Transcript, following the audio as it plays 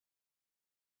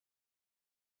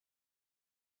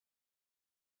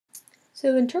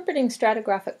So interpreting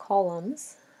stratigraphic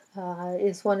columns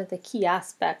is one of the key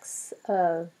aspects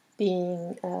of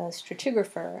being a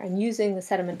stratigrapher and using the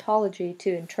sedimentology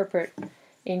to interpret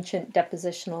ancient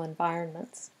depositional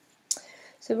environments.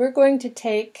 So we're going to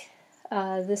take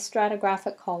this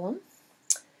stratigraphic column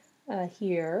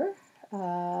here,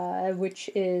 which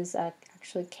is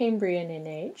actually Cambrian in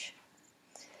age.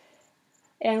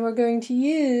 And we're going to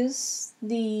use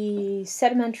the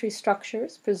sedimentary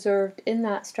structures preserved in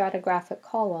that stratigraphic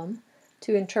column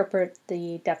to interpret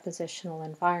the depositional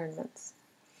environments.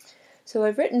 So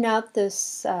I've written out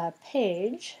this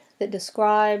page that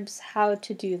describes how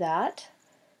to do that,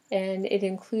 and it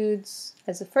includes,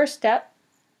 as a first step,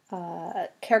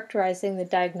 characterizing the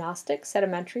diagnostic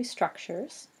sedimentary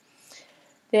structures,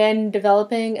 then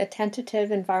developing a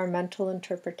tentative environmental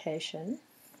interpretation.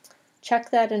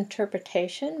 Check that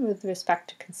interpretation with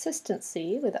respect to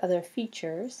consistency with other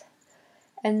features,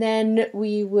 and then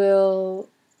we will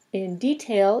in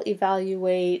detail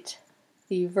evaluate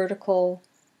the vertical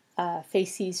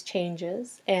facies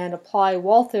changes and apply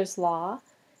Walther's law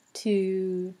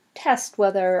to test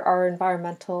whether our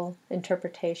environmental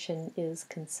interpretation is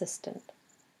consistent.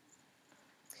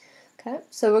 Okay,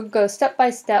 so we'll go step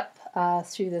by step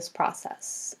through this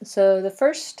process. So the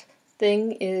first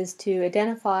thing is to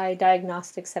identify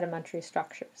diagnostic sedimentary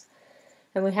structures.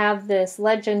 And we have this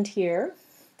legend here,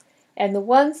 and the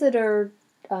ones that are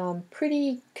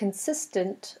pretty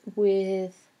consistent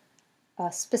with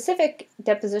specific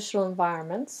depositional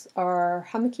environments are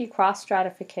hummocky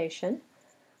cross-stratification,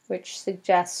 which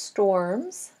suggests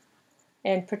storms,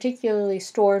 and particularly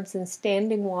storms in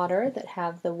standing water that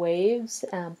have the waves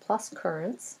plus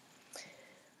currents.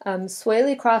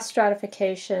 Swaley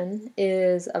cross-stratification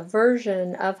is a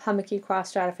version of hummocky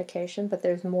cross-stratification, but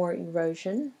there's more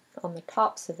erosion on the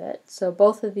tops of it. So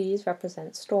both of these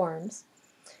represent storms.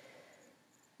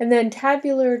 And then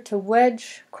tabular to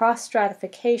wedge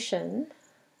cross-stratification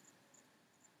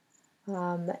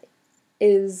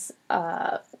is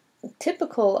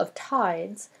typical of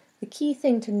tides. The key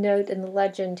thing to note in the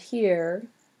legend here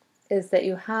is that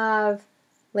you have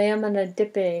lamina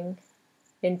dipping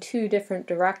in two different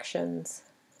directions,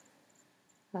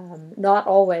 not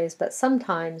always, but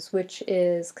sometimes, which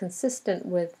is consistent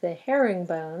with the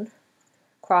herringbone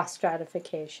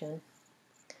cross-stratification.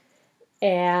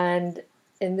 And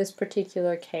in this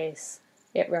particular case,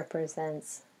 it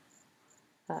represents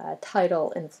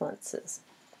tidal influences.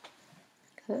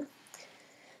 Okay.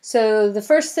 So the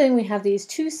first thing, we have these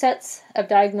two sets of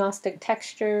diagnostic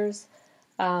textures.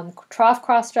 Trough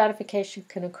cross-stratification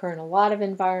can occur in a lot of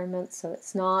environments, so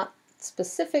it's not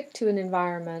specific to an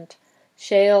environment.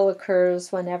 Shale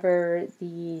occurs whenever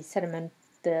the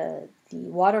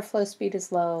water flow speed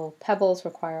is low. Pebbles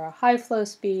require a high flow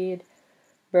speed.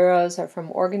 Burrows are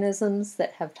from organisms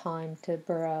that have time to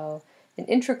burrow. And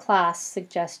intraclass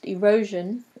suggest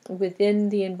erosion within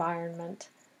the environment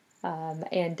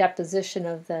and deposition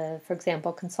of for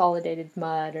example, consolidated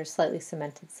mud or slightly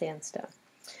cemented sandstone.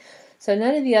 So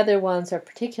none of the other ones are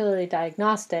particularly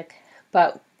diagnostic,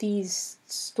 but these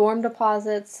storm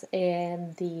deposits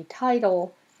and the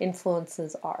tidal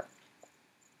influences are.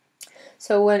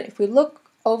 So if we look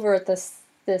over at the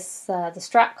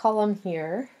strat column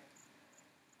here,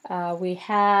 we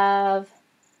have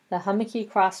the hummocky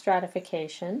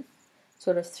cross-stratification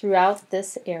sort of throughout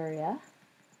this area.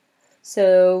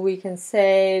 So we can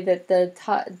say that the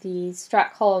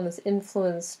strat column is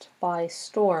influenced by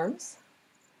storms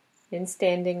in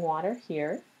standing water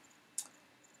here,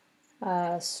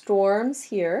 storms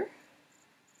here.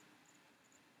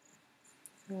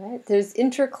 Right. There's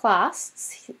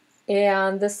interclasts,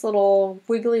 and this little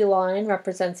wiggly line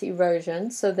represents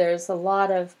erosion, so there's a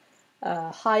lot of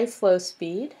high flow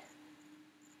speed.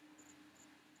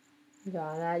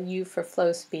 Got that U for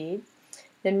flow speed.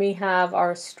 Then we have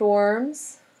our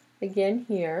storms again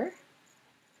here.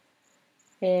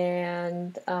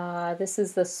 And this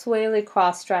is the Swaley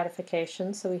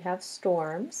cross-stratification, so we have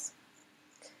storms.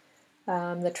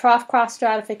 The trough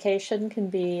cross-stratification can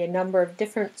be a number of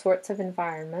different sorts of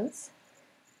environments.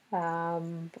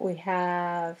 We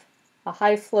have a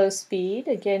high flow speed,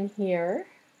 again here,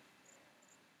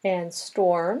 and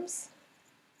storms.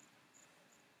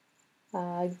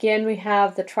 Again, we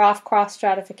have the trough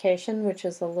cross-stratification, which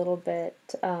is a little bit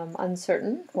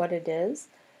uncertain what it is.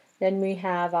 Then we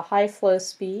have a high flow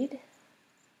speed,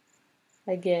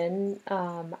 again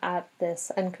at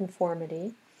this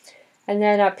unconformity. And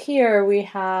then up here we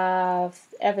have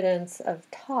evidence of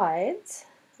tides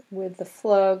with the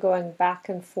flow going back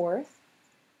and forth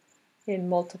in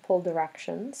multiple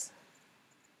directions.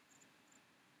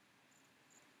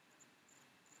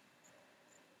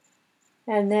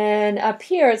 And then up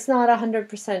here, it's not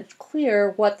 100%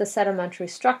 clear what the sedimentary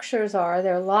structures are.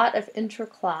 There are a lot of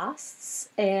interclasts,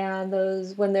 and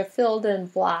those, when they're filled in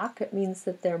black, it means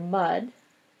that they're mud.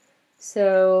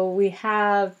 So we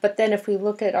have, but then if we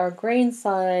look at our grain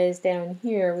size down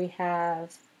here, we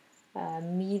have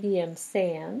medium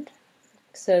sand.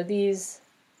 So these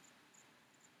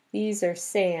are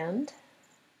sand,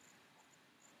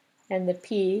 and the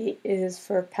P is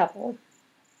for pebble.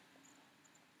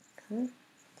 Okay.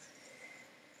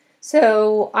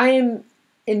 So I am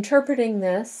interpreting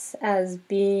this as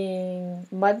being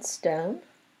mudstone,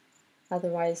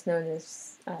 otherwise known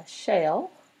as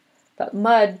shale, but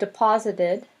mud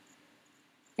deposited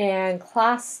and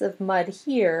class of mud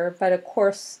here, but of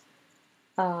course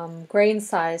grain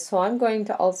size. So I'm going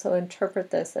to also interpret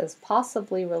this as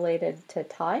possibly related to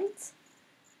tides,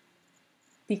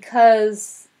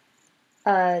 because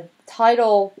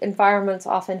tidal environments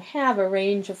often have a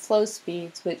range of flow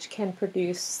speeds which can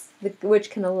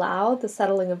allow the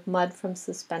settling of mud from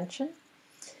suspension,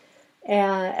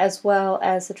 as well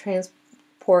as the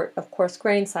transport of coarse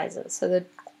grain sizes. So the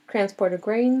transport of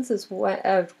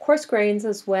coarse grains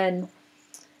is when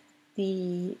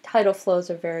the tidal flows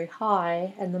are very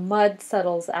high and the mud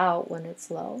settles out when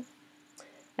it's low.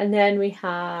 And then we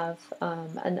have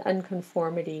an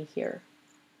unconformity here.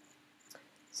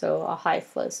 So a high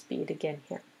flow speed again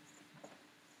here.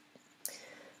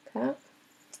 Okay.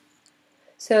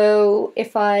 So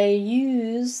if I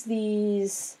use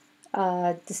these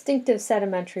distinctive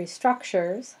sedimentary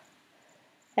structures,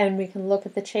 and we can look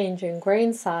at the change in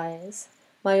grain size,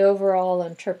 my overall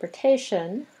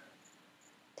interpretation,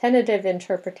 tentative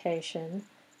interpretation,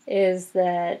 is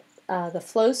that the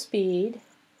flow speed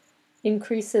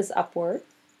increases upward,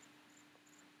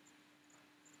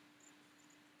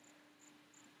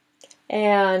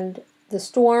 and the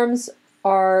storms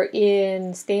are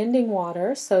in standing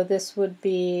water, so this would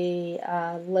be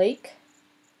lake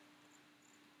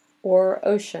or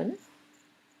ocean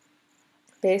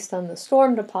based on the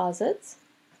storm deposits.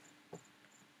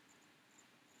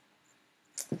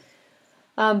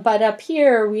 But up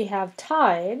here we have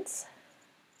tides,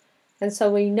 and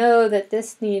so we know that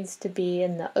this needs to be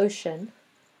in the ocean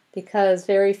because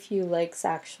very few lakes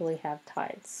actually have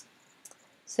tides.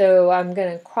 So I'm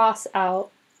going to cross out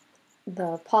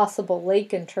the possible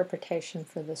lake interpretation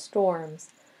for the storms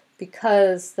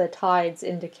because the tides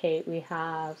indicate we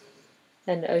have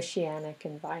an oceanic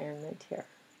environment here.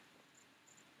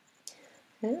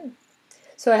 Okay.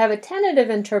 So I have a tentative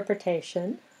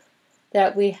interpretation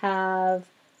that we have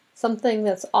something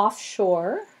that's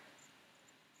offshore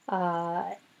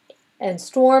and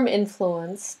storm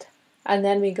influenced, and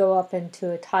then we go up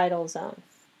into a tidal zone.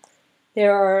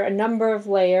 There are a number of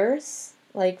layers,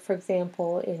 like for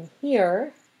example in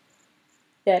here,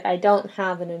 that I don't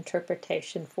have an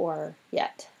interpretation for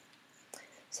yet.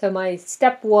 So my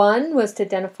step 1 was to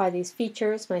identify these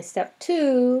features. My step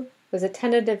 2 was a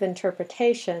tentative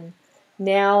interpretation.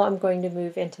 Now I'm going to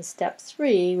move into step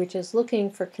 3, which is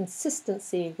looking for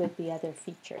consistency with the other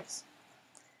features.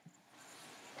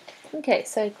 Okay,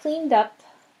 so I cleaned up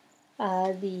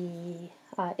the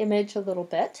image a little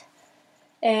bit.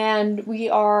 And we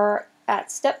are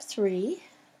at step 3,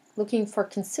 looking for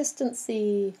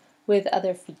consistency with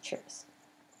other features.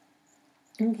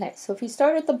 Okay, so if we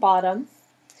start at the bottom,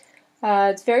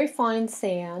 it's very fine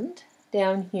sand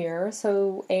down here,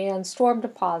 and storm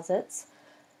deposits.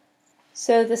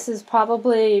 So this is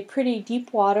probably a pretty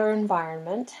deep water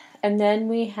environment. And then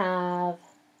we have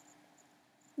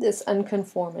this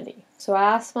unconformity. So I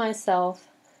ask myself,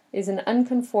 is an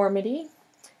unconformity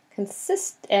and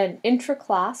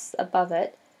intraclass above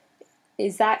it,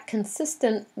 is that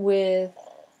consistent with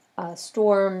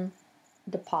storm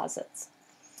deposits?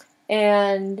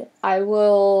 And I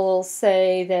will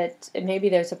say that maybe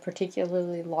there's a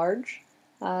particularly large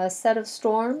set of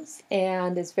storms,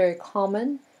 and it's very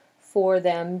common for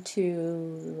them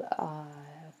to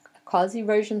cause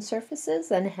erosion surfaces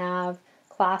and have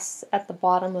class at the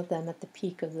bottom of them at the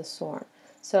peak of the storm.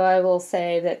 So I will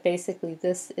say that basically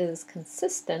this is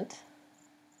consistent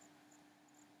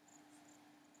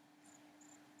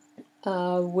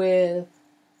with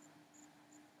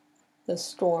the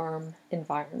storm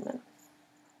environment.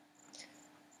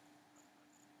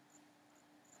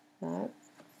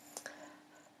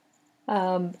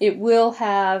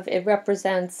 It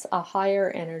represents a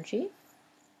higher energy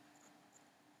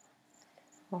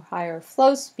or higher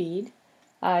flow speed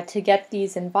to get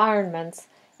these environments.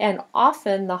 And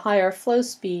often the higher flow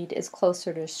speed is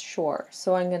closer to shore.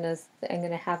 So I'm going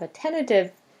to have a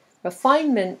tentative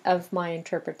refinement of my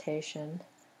interpretation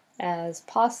as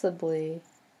possibly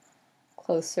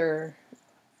closer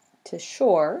to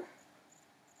shore.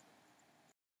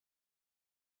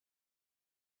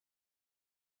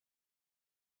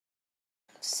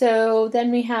 So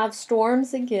then we have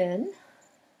storms again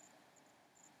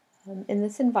in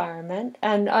this environment,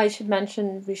 and I should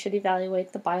mention we should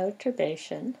evaluate the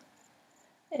bioturbation,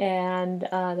 and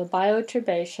the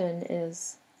bioturbation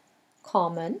is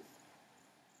common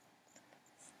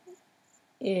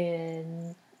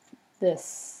in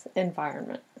this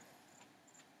environment.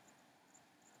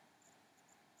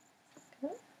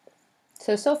 Okay.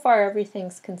 So far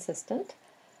everything's consistent.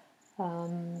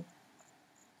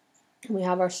 We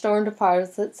have our storm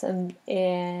deposits and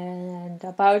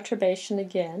bioturbation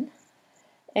again.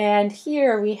 And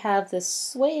here we have this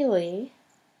swaley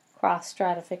cross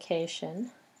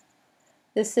stratification.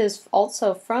 This is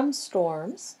also from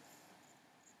storms.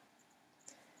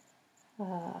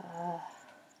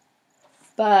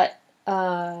 But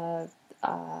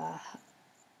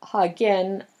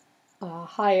again,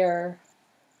 higher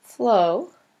flow.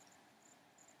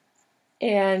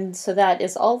 And so that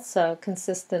is also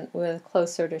consistent with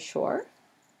closer to shore.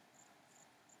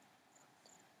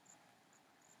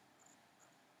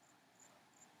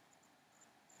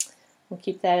 We'll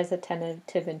keep that as a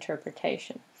tentative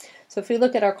interpretation. So if we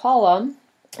look at our column,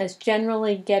 it's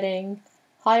generally getting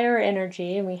higher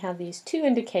energy, and we have these two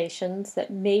indications that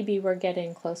maybe we're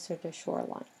getting closer to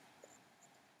shoreline.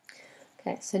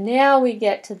 Okay, so now we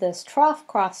get to this trough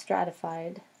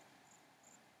cross-stratified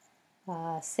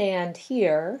sand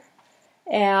here,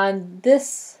 and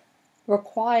this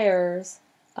requires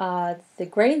the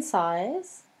grain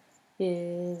size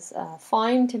is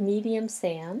fine to medium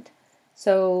sand,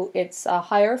 so it's a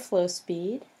higher flow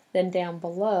speed than down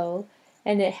below,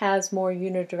 and it has more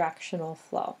unidirectional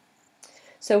flow.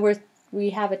 So we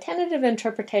have a tentative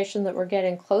interpretation that we're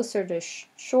getting closer to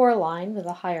shoreline with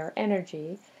a higher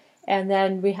energy, and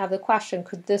then we have the question,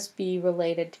 could this be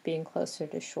related to being closer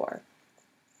to shore?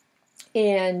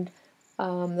 And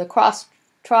the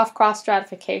trough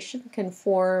cross-stratification can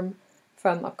form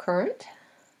from a current,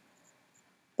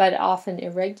 but often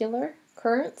irregular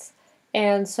currents.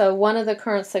 And so one of the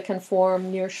currents that can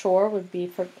form near shore would be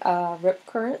for rip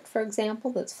current, for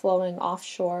example, that's flowing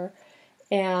offshore.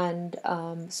 And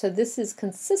so this is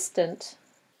consistent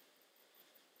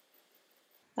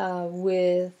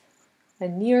with a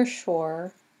near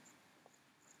shore,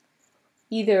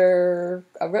 either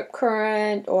a rip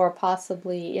current or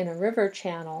possibly in a river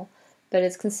channel, but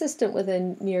it's consistent with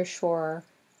a near shore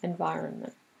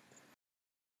environment.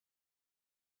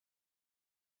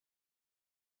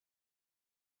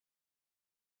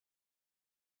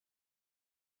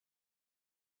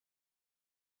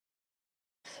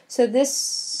 So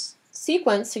this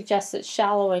sequence suggests it's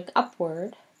shallowing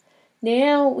upward.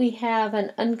 Now we have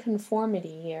an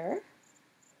unconformity here,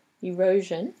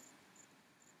 erosion,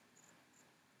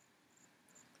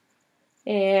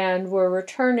 and we're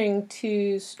returning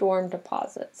to storm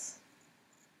deposits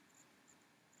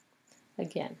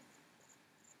again.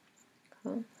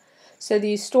 Okay. So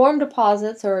these storm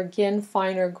deposits are again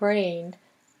finer grained,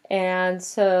 and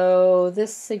so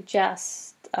this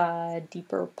suggests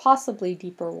deeper, possibly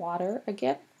deeper water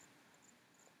again.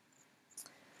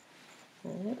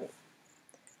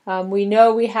 We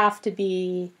know we have to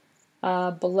be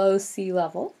below sea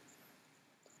level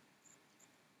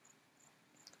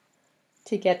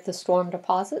to get the storm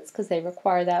deposits because they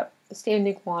require that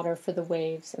standing water for the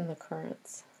waves and the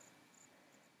currents.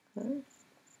 Okay.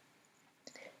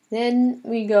 Then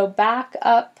we go back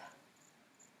up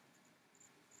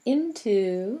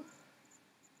into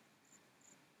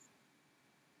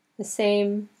the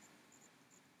same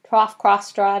trough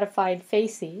cross-stratified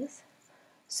facies.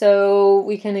 So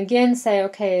we can again say,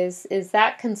 okay, is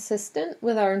that consistent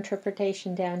with our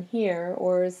interpretation down here,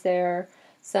 or is there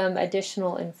some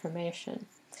additional information?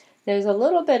 There's a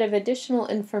little bit of additional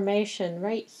information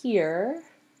right here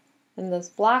in this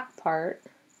black part,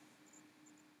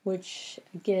 which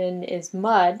again is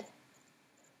mud,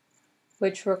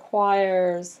 which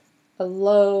requires a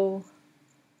low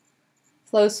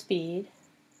flow speed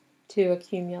to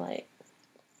accumulate.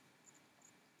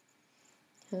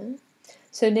 Okay.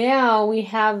 So now we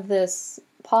have this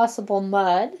possible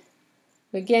mud.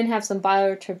 We again have some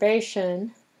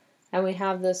bioturbation, and we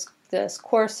have this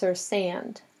coarser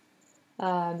sand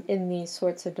in these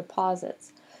sorts of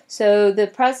deposits. So the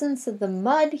presence of the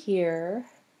mud here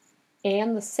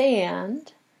and the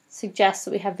sand suggests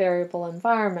that we have variable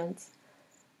environments.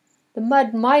 The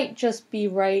mud might just be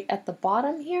right at the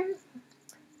bottom here,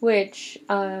 which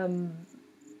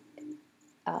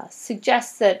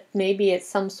suggests that maybe it's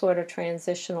some sort of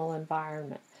transitional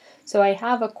environment. So I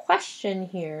have a question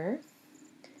here.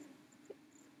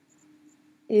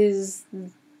 is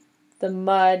the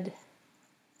mud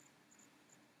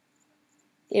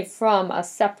from a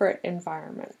separate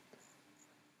environment.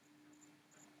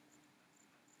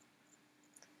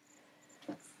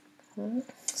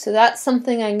 So that's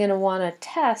something I'm going to want to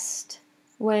test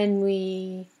when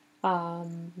we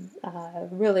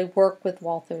really work with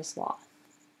Walther's law.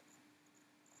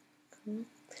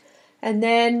 And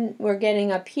then we're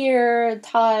getting up here,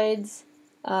 tides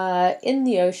in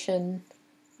the ocean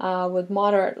with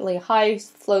moderately high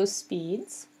flow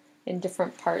speeds in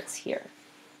different parts here.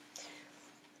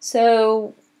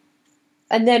 So,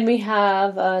 and then we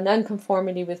have an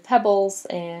unconformity with pebbles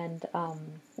and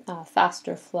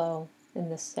faster flow in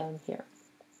this zone here.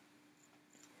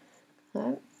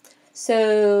 Okay.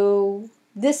 So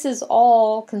this is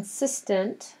all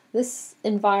consistent. This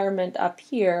environment up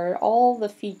here, all the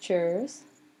features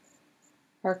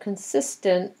are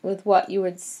consistent with what you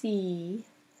would see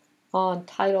on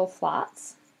tidal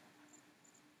flats.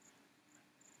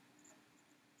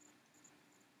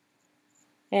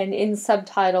 And in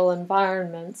subtidal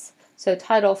environments, so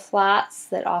tidal flats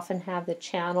that often have the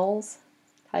channels,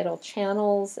 tidal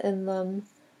channels in them,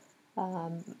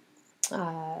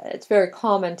 it's very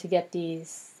common to get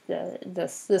this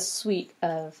suite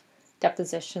of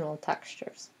depositional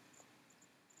textures.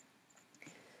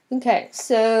 Okay,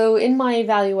 so in my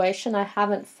evaluation, I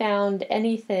haven't found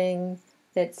anything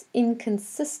that's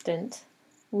inconsistent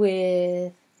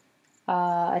with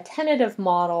a tentative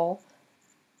model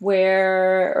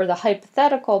where, or the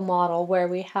hypothetical model where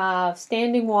we have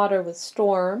standing water with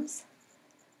storms.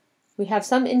 We have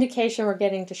some indication we're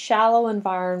getting to shallow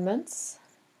environments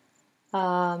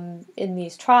in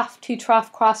these two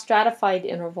trough cross-stratified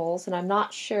intervals, and I'm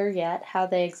not sure yet how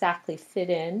they exactly fit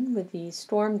in with these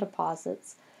storm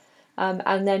deposits.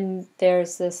 And then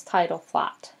there's this tidal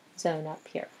flat zone up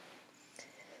here.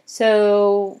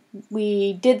 So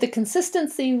we did the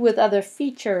consistency with other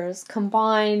features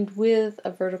combined with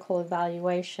a vertical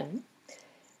evaluation.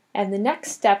 And the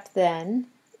next step then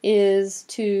is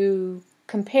to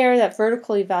compare that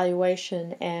vertical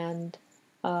evaluation and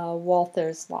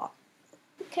Walther's law.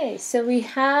 Okay, so we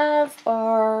have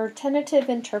our tentative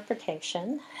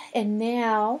interpretation, and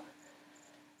now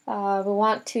we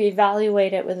want to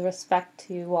evaluate it with respect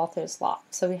to Walther's law.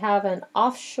 So we have an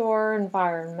offshore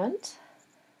environment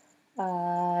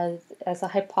as a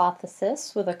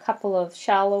hypothesis with a couple of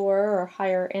shallower or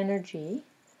higher energy.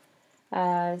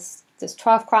 This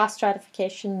trough cross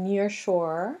stratification near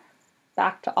shore,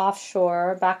 back to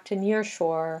offshore, back to near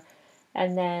shore,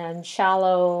 and then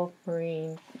shallow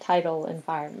marine tidal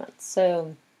environments.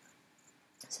 So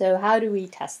how do we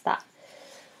test that?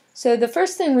 So the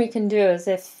first thing we can do is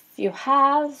if you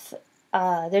have,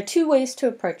 there are two ways to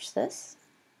approach this.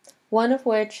 One of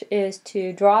which is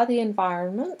to draw the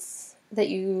environments that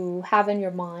you have in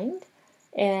your mind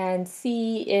and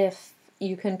see if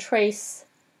you can trace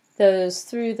those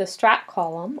through the strat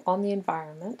column on the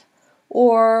environment,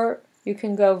 or you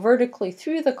can go vertically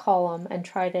through the column and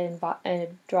try to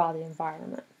draw the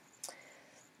environment.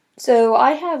 So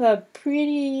I have a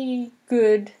pretty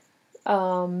good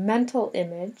mental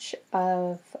image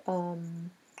of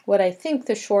what I think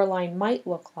the shoreline might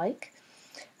look like.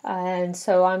 And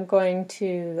so I'm going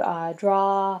to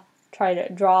try to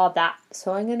draw that.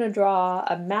 So I'm going to draw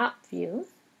a map view.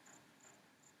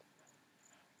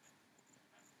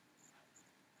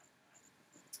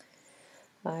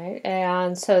 All right,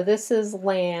 and so this is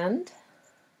land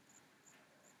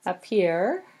up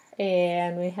here,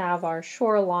 and we have our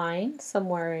shoreline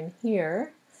somewhere in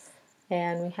here,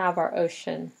 and we have our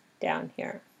ocean down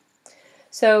here.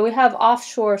 So we have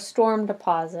offshore storm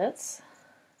deposits.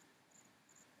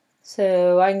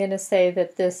 So I'm going to say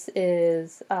that this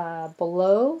is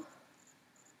below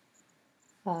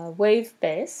wave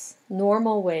base,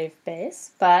 normal wave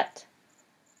base, but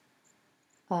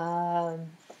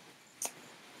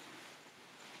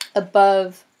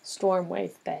above storm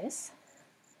wave base.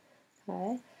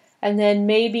 Okay. And then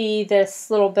maybe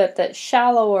this little bit that's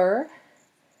shallower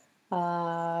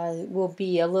will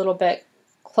be a little bit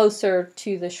closer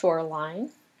to the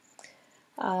shoreline.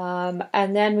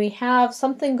 And then we have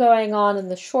something going on in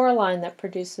the shoreline that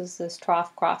produces this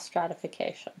trough cross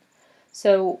stratification.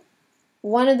 So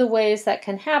one of the ways that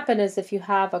can happen is if you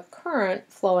have a current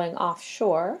flowing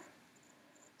offshore.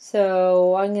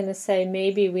 So I'm going to say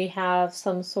maybe we have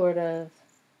some sort of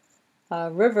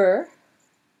river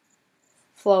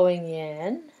flowing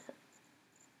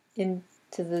into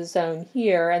the zone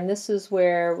here, and this is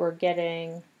where we're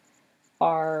getting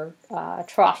our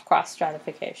trough cross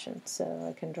stratification. So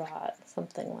I can draw it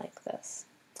something like this.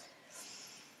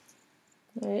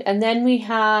 Right. And then we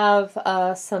have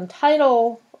some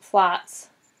tidal flats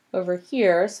over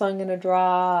here. So I'm going to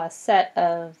draw a set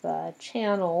of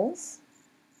channels.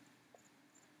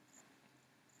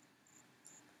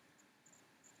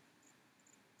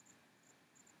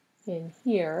 In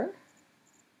here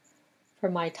for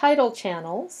my tidal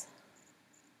channels.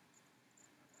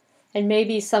 And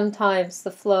maybe sometimes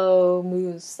the flow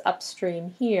moves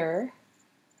upstream here.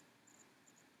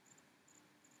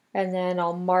 And then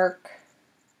I'll mark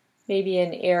maybe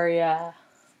an area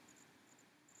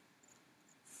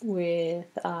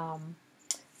with,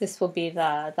 this will be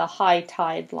the high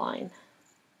tide line.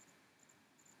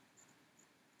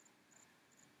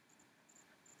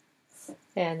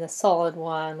 And the solid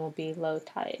one will be low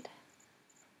tide.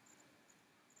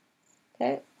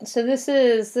 Okay, so this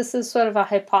is sort of a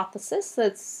hypothesis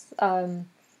that's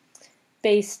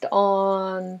based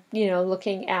on,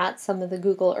 looking at some of the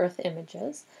Google Earth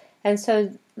images. And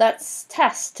so let's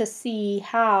test to see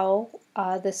how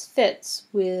this fits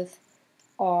with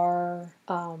our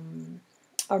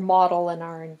model and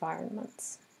our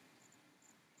environments.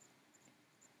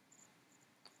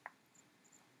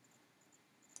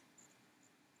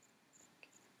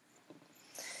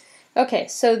 Okay,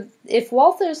 so if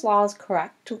Walther's law is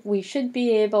correct, we should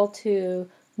be able to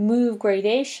move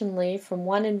gradationally from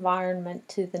one environment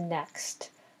to the next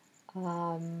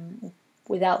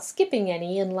without skipping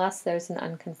any unless there's an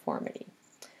unconformity.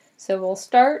 So we'll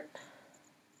start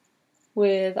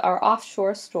with our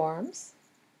offshore storms.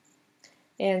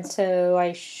 And so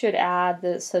I should add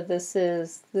this, so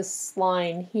this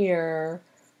line here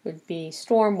would be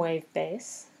storm wave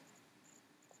base.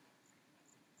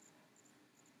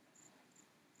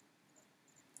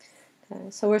 Okay,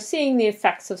 so we're seeing the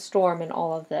effects of storm in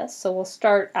all of this. So we'll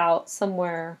start out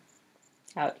somewhere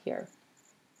out here.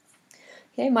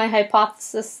 Okay, my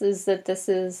hypothesis is that this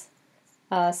is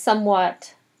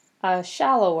somewhat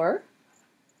shallower,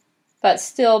 but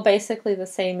still basically the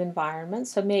same environment.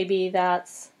 So maybe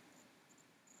that's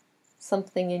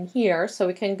something in here. So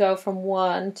we can go from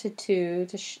 1 to 2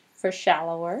 for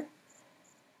shallower.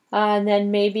 And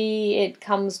then maybe it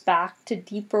comes back to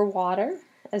deeper water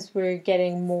as we're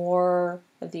getting more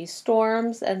of these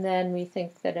storms, and then we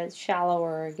think that it's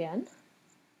shallower again.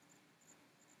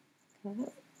 Okay.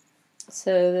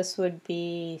 So this would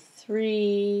be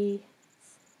 3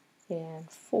 and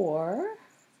 4.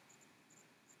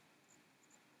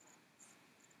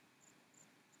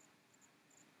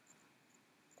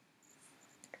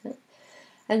 Okay.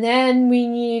 And then we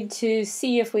need to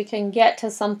see if we can get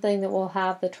to something that will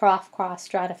have the trough cross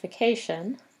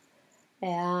stratification.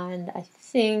 And I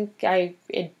think I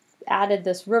added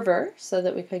this river so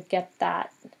that we could get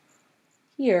that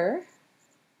here.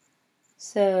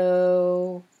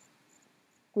 So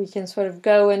we can sort of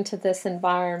go into this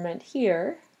environment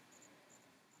here.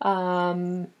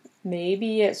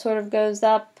 Maybe it sort of goes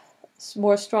up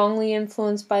more strongly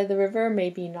influenced by the river,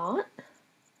 maybe not.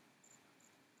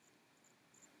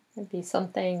 It'd be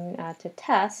something to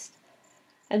test.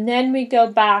 And then we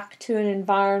go back to an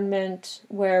environment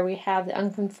where we have the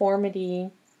unconformity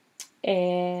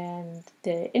and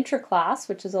the interclass,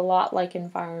 which is a lot like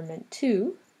environment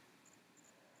 2.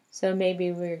 So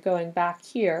maybe we're going back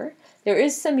here. There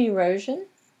is some erosion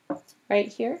right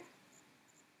here.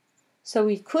 So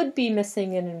we could be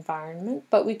missing an environment,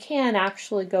 but we can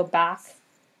actually go back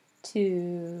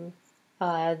to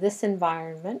this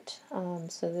environment.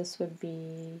 So this would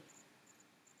be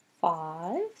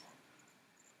 5.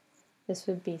 This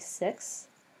would be 6.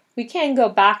 We can go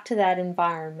back to that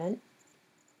environment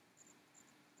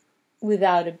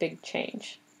without a big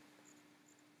change.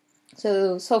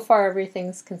 So far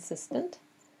everything's consistent.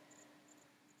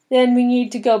 Then we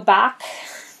need to go back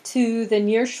to the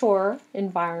nearshore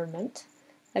environment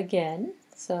again.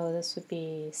 So this would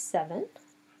be 7.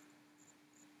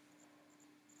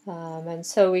 And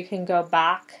so we can go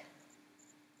back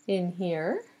in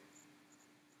here.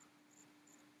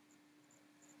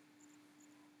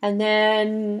 And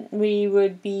then we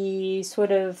would be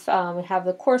sort of have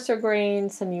the coarser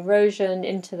grain, some erosion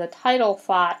into the tidal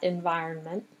flat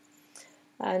environment.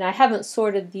 And I haven't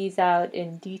sorted these out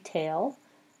in detail,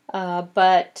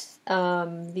 but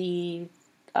the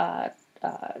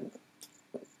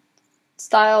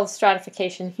style of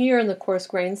stratification here in the coarse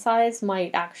grain size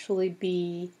might actually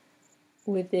be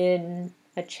within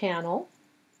a channel.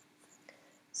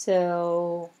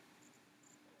 So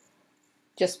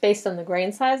just based on the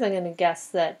grain size, I'm going to guess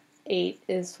that 8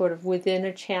 is sort of within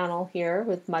a channel here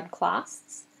with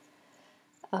mudclasts.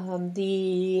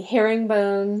 The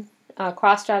herringbone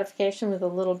cross stratification with a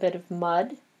little bit of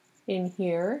mud in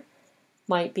here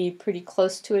might be pretty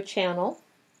close to a channel.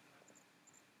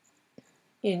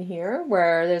 in here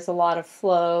where there's a lot of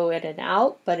flow in and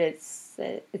out, but it's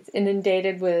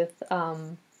inundated with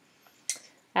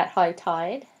at high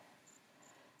tide.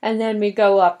 And then we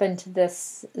go up into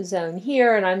this zone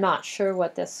here, and I'm not sure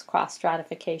what this cross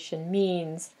stratification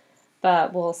means,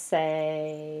 but we'll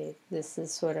say this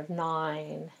is sort of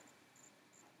 9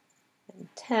 and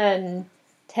 10.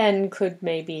 10 could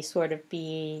maybe sort of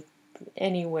be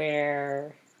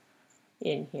anywhere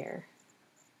in here.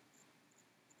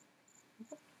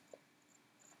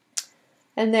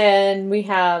 And then we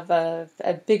have a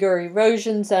bigger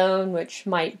erosion zone, which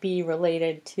might be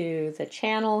related to the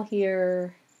channel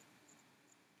here.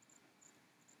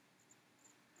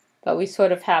 But we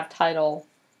sort of have tidal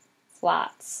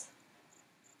flats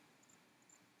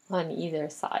on either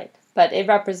side. But it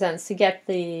represents, to get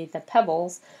the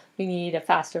pebbles, we need a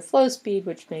faster flow speed,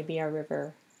 which maybe our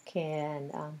river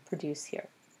can produce here.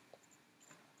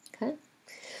 Okay.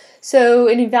 So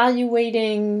in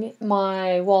evaluating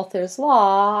my Walther's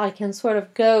law, I can sort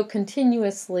of go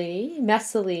continuously,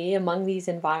 messily among these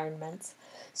environments.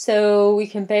 So we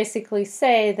can basically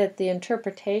say that the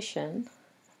interpretation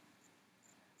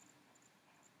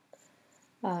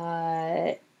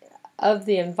of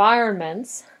the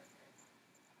environments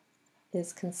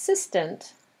is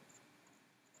consistent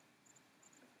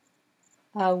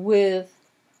with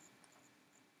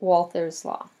Walther's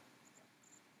law.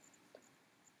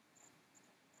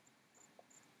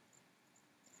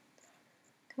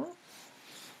 Okay.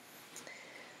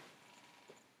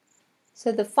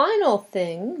 So the final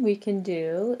thing we can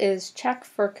do is check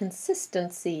for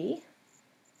consistency,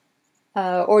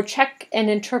 or check and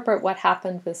interpret what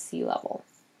happened with sea level.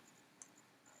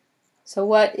 So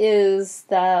what is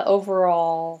the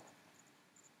overall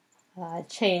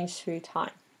change through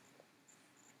time?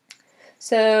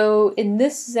 So in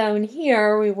this zone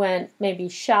here, we went maybe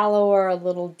shallower, a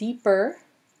little deeper.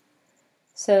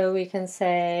 So we can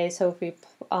say, so if we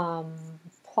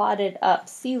plotted up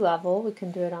sea level, we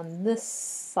can do it on this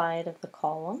side of the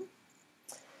column.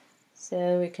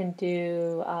 So we can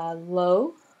do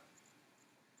low,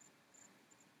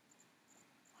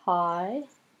 high,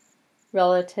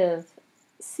 relative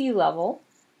sea level.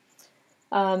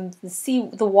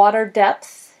 The water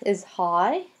depth is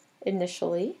high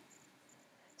initially.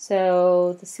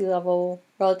 So the sea level,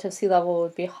 relative sea level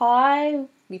would be high.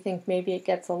 We think maybe it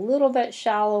gets a little bit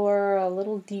shallower, a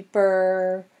little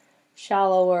deeper,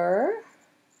 shallower.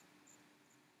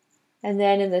 And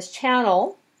then in this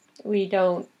channel, we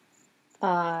don't,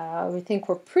 we think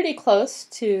we're pretty close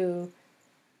to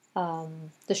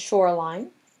the shoreline.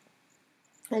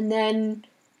 And then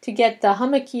to get the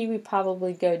hummocky, we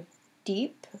probably go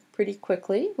deep pretty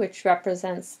quickly, which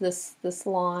represents this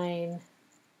line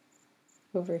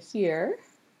over here,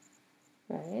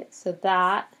 right? So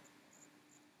that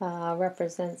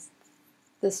represents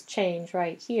this change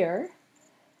right here.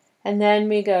 And then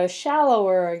we go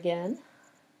shallower again.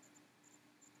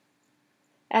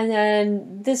 And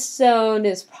then this zone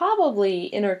is probably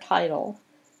intertidal.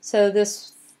 So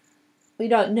this, we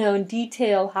don't know in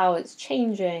detail how it's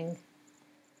changing,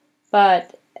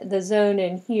 but the zone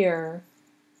in here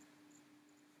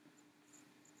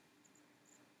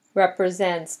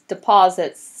represents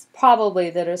deposits probably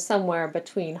that are somewhere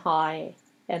between high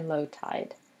and low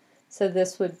tide. So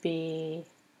this would be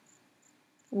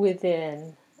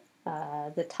within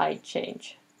the tide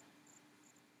change.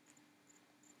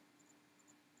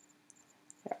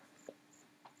 There.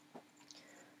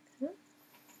 Okay.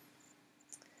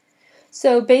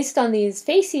 So based on these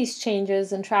facies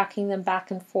changes and tracking them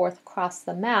back and forth across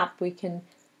the map, we can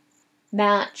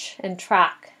match and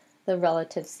track the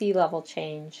relative sea level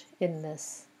change in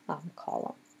this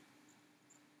column.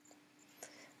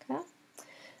 Okay.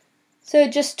 So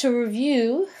just to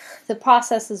review the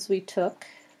processes we took,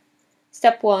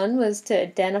 step 1 was to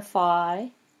identify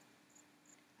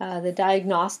the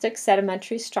diagnostic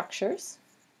sedimentary structures.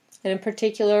 And in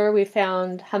particular, we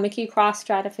found hummocky cross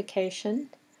stratification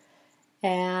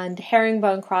and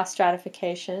herringbone cross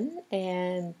stratification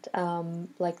and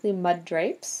likely mud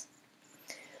drapes.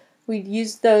 We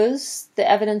used those, the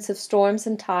evidence of storms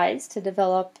and tides, to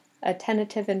develop a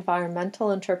tentative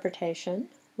environmental interpretation,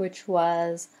 which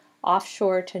was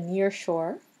offshore to near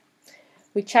shore.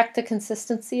 We checked the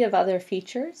consistency of other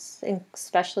features,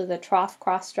 especially the trough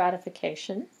cross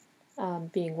stratification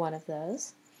being one of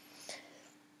those.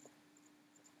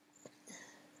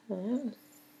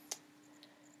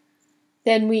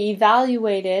 Then we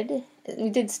evaluated, we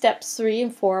did steps 3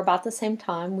 and 4 about the same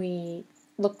time. We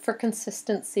looked for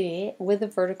consistency with a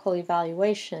vertical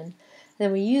evaluation.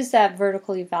 Then we used that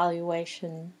vertical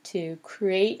evaluation to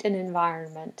create an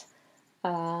environment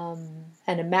and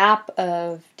a map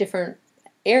of different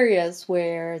areas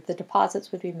where the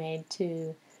deposits would be made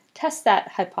to test that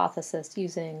hypothesis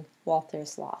using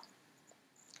Walther's law.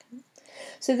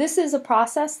 So this is a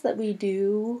process that we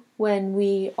do when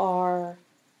we are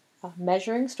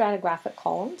measuring stratigraphic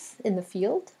columns in the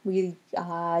field. We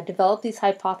develop these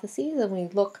hypotheses and we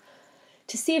look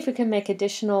to see if we can make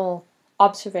additional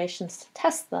observations to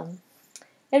test them.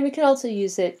 And we can also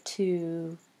use it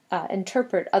to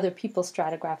interpret other people's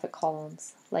stratigraphic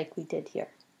columns like we did here.